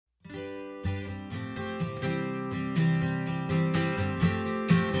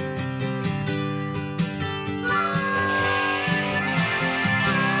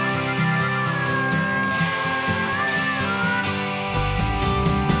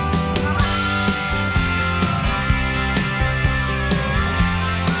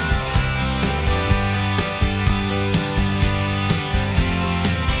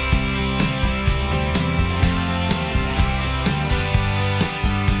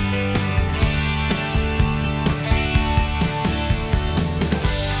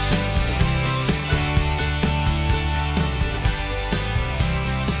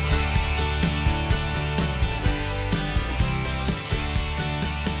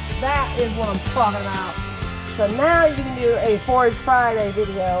That is what I'm talking about. So now you can do a Forage Friday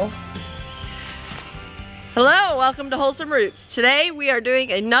video. Hello, welcome to Wholesome Roots. Today we are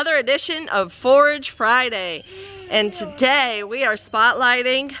doing another edition of Forage Friday. And today we are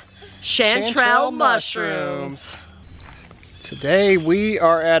spotlighting chanterelle mushrooms. Today we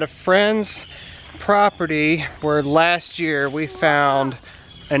are at a friend's property where last year we found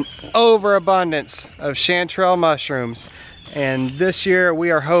an overabundance of chanterelle mushrooms. And this year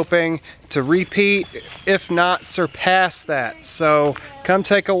we are hoping to repeat, if not surpass that. So come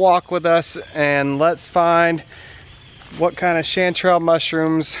take a walk with us and let's find what kind of chanterelle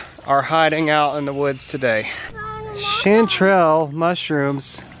mushrooms are hiding out in the woods today. Chanterelle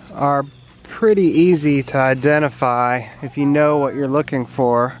mushrooms are pretty easy to identify if you know what you're looking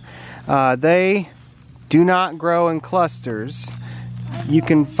for. They do not grow in clusters. You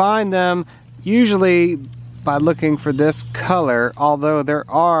can find them usually by looking for this color, although there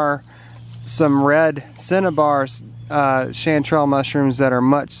are some red cinnabar chanterelle mushrooms that are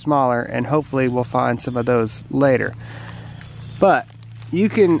much smaller, and hopefully we'll find some of those later. But you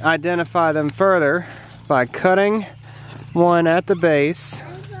can identify them further by cutting one at the base.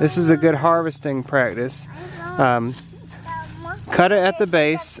 This is a good harvesting practice. Cut it at the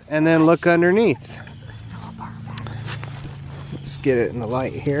base and then look underneath. Let's get it in the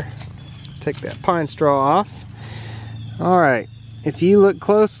light here. Take that pine straw off. Alright, if you look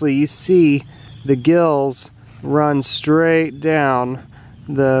closely, you see the gills run straight down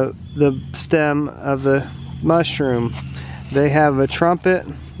the stem of the mushroom. They have a trumpet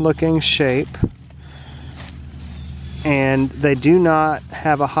looking shape, and they do not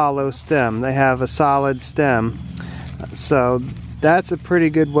have a hollow stem. They have a solid stem. So that's a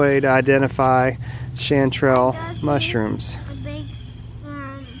pretty good way to identify chanterelle mushrooms.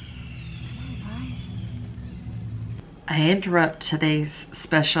 I interrupt today's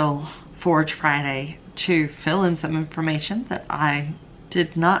special Forage Friday to fill in some information that I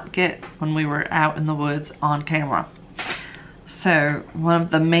did not get when we were out in the woods on camera. So one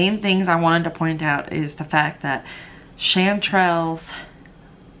of the main things I wanted to point out is the fact that chanterelles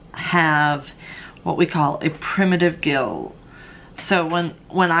have what we call a primitive gill. So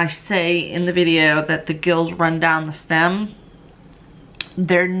when I say in the video that the gills run down the stem,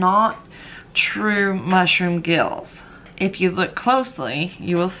 they're not true mushroom gills. If you look closely,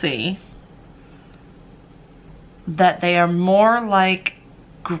 you will see that they are more like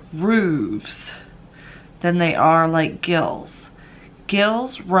grooves than they are like gills.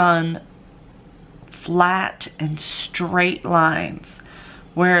 Gills run flat and straight lines,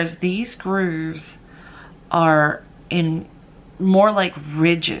 whereas these grooves are in more like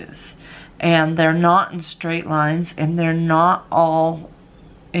ridges, and they're not in straight lines, and they're not all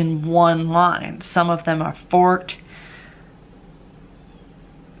in one line. Some of them are forked.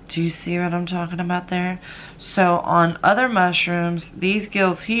 Do you see what I'm talking about there? So on other mushrooms, these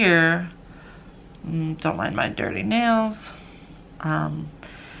gills here, don't mind my dirty nails,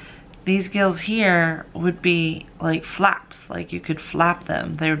 these gills here would be like flaps, like you could flap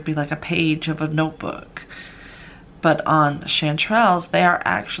them. They would be like a page of a notebook. But on chanterelles, they are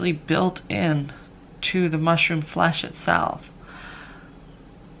actually built in to the mushroom flesh itself.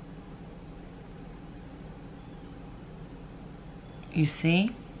 You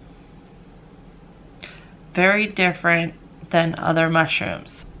see? Very different than other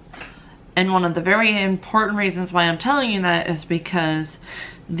mushrooms. And one of the very important reasons why I'm telling you that is because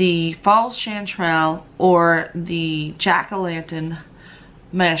the false chanterelle or the jack-o'-lantern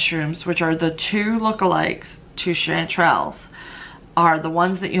mushrooms, which are the two lookalikes to chanterelles, are the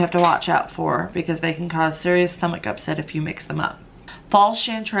ones that you have to watch out for because they can cause serious stomach upset if you mix them up. False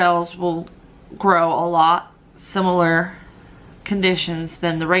chanterelles will grow a lot similar conditions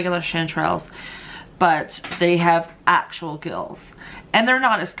than the regular chanterelles, but they have actual gills, and they're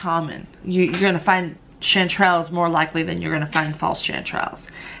not as common. You're going to find chanterelles more likely than you're going to find false chanterelles.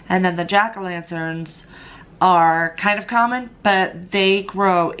 And then the jack-o'-lanterns are kind of common, but they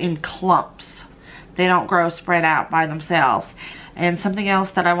grow in clumps. They don't grow spread out by themselves. And something else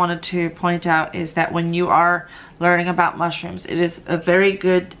that I wanted to point out is that when you are learning about mushrooms, it is a very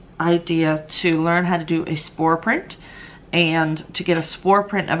good idea to learn how to do a spore print, and to get a spore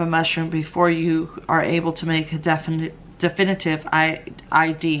print of a mushroom before you are able to make a definitive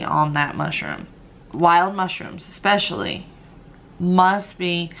ID on that mushroom. Wild mushrooms especially must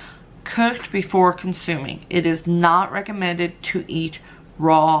be cooked before consuming. It is not recommended to eat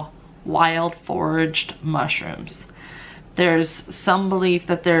raw, wild foraged mushrooms. There's some belief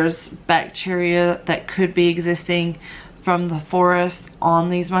that there's bacteria that could be existing from the forest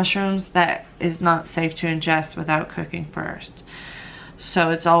on these mushrooms that is not safe to ingest without cooking first.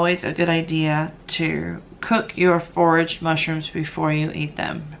 So it's always a good idea to cook your foraged mushrooms before you eat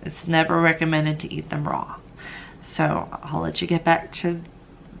them. It's never recommended to eat them raw. So I'll let you get back to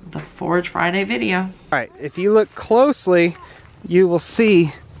the Forage Friday video. All right, if you look closely, you will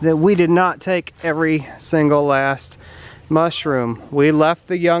see that we did not take every single last mushroom. We left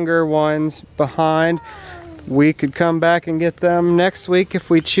the younger ones behind. We could come back and get them next week if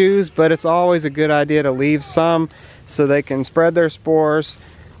we choose, but it's always a good idea to leave some so they can spread their spores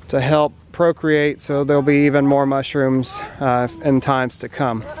to help procreate, so there'll be even more mushrooms in times to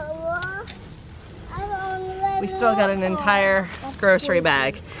come. We still got an entire grocery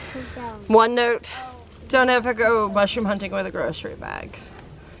bag. One note, don't ever go mushroom hunting with a grocery bag.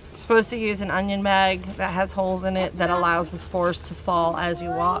 You're supposed to use an onion bag that has holes in it that allows the spores to fall as you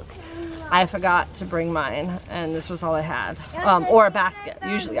walk. I forgot to bring mine, and this was all I had. Or a basket.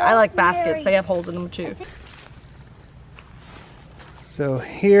 Usually, I like baskets. They have holes in them too. So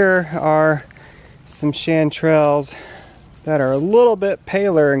here are some chanterelles that are a little bit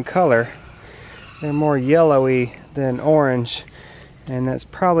paler in color. They're more yellowy than orange, and that's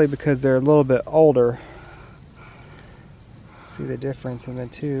probably because they're a little bit older. See the difference in the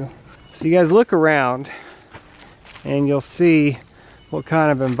two. So you guys look around and you'll see what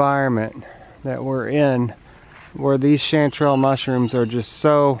kind of environment that we're in, where these chanterelle mushrooms are just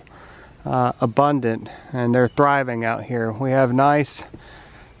so abundant and they're thriving out here. We have nice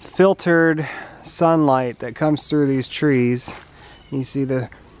filtered sunlight that comes through these trees. You see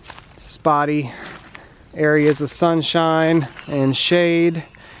the spotty areas of sunshine and shade.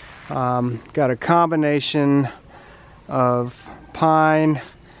 Got a combination of pine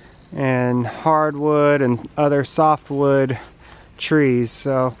and hardwood and other softwood trees,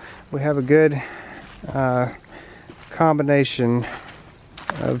 so we have a good combination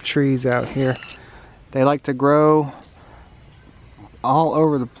of trees out here. They like to grow all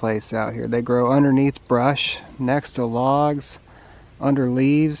over the place out here. They grow underneath brush, next to logs, under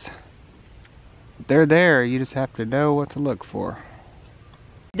leaves. They're there, you just have to know what to look for.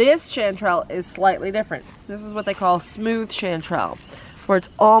 This chanterelle is slightly different. This is what they call smooth chanterelle, where it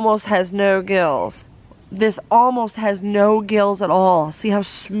almost has no gills. This almost has no gills at all. See how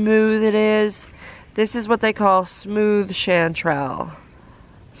smooth it is? This is what they call smooth chanterelle.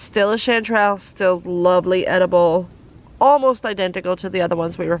 Still a chanterelle, still lovely, edible, almost identical to the other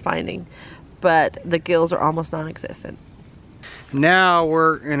ones we were finding, but the gills are almost non-existent. Now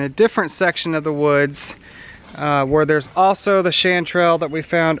we're in a different section of the woods where there's also the chanterelle that we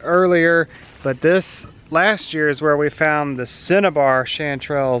found earlier, but this last year is where we found the cinnabar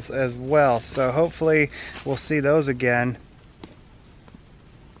chanterelles as well, so hopefully we'll see those again.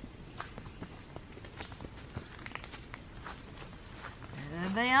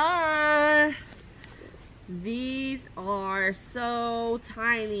 There they are. These are so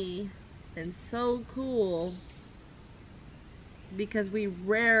tiny and so cool because we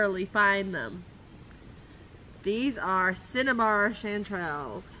rarely find them. These are cinnabar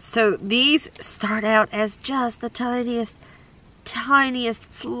chanterelles. So these start out as just the tiniest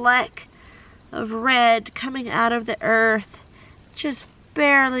fleck of red coming out of the earth. Just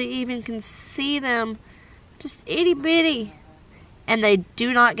barely even can see them. Just itty bitty. And they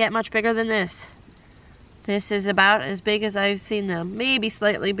do not get much bigger than this. This is about as big as I've seen them. Maybe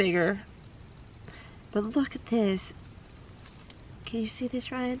slightly bigger. But look at this. Can you see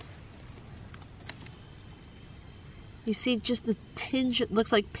this, Ryan? You see just the tinge, it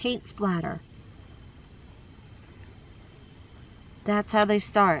looks like paint splatter. That's how they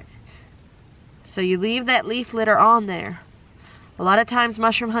start. So you leave that leaf litter on there. A lot of times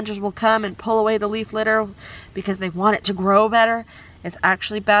mushroom hunters will come and pull away the leaf litter because they want it to grow better. It's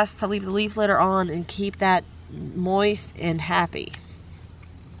actually best to leave the leaf litter on and keep that moist and happy.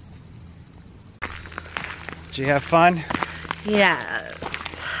 Did you have fun? Yeah.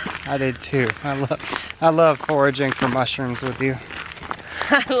 I did too. I love foraging for mushrooms with you.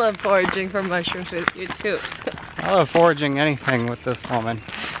 I love foraging for mushrooms with you too. I love foraging anything with this woman.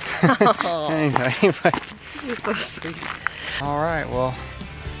 Oh. Anyway. You're so sweet. All right, well,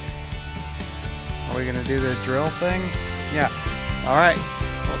 are we gonna do the drill thing? Yeah. All right.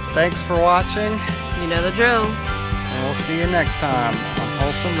 Well, thanks for watching. You know the drill. And we'll see you next time on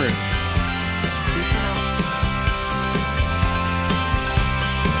Wholesome Roots.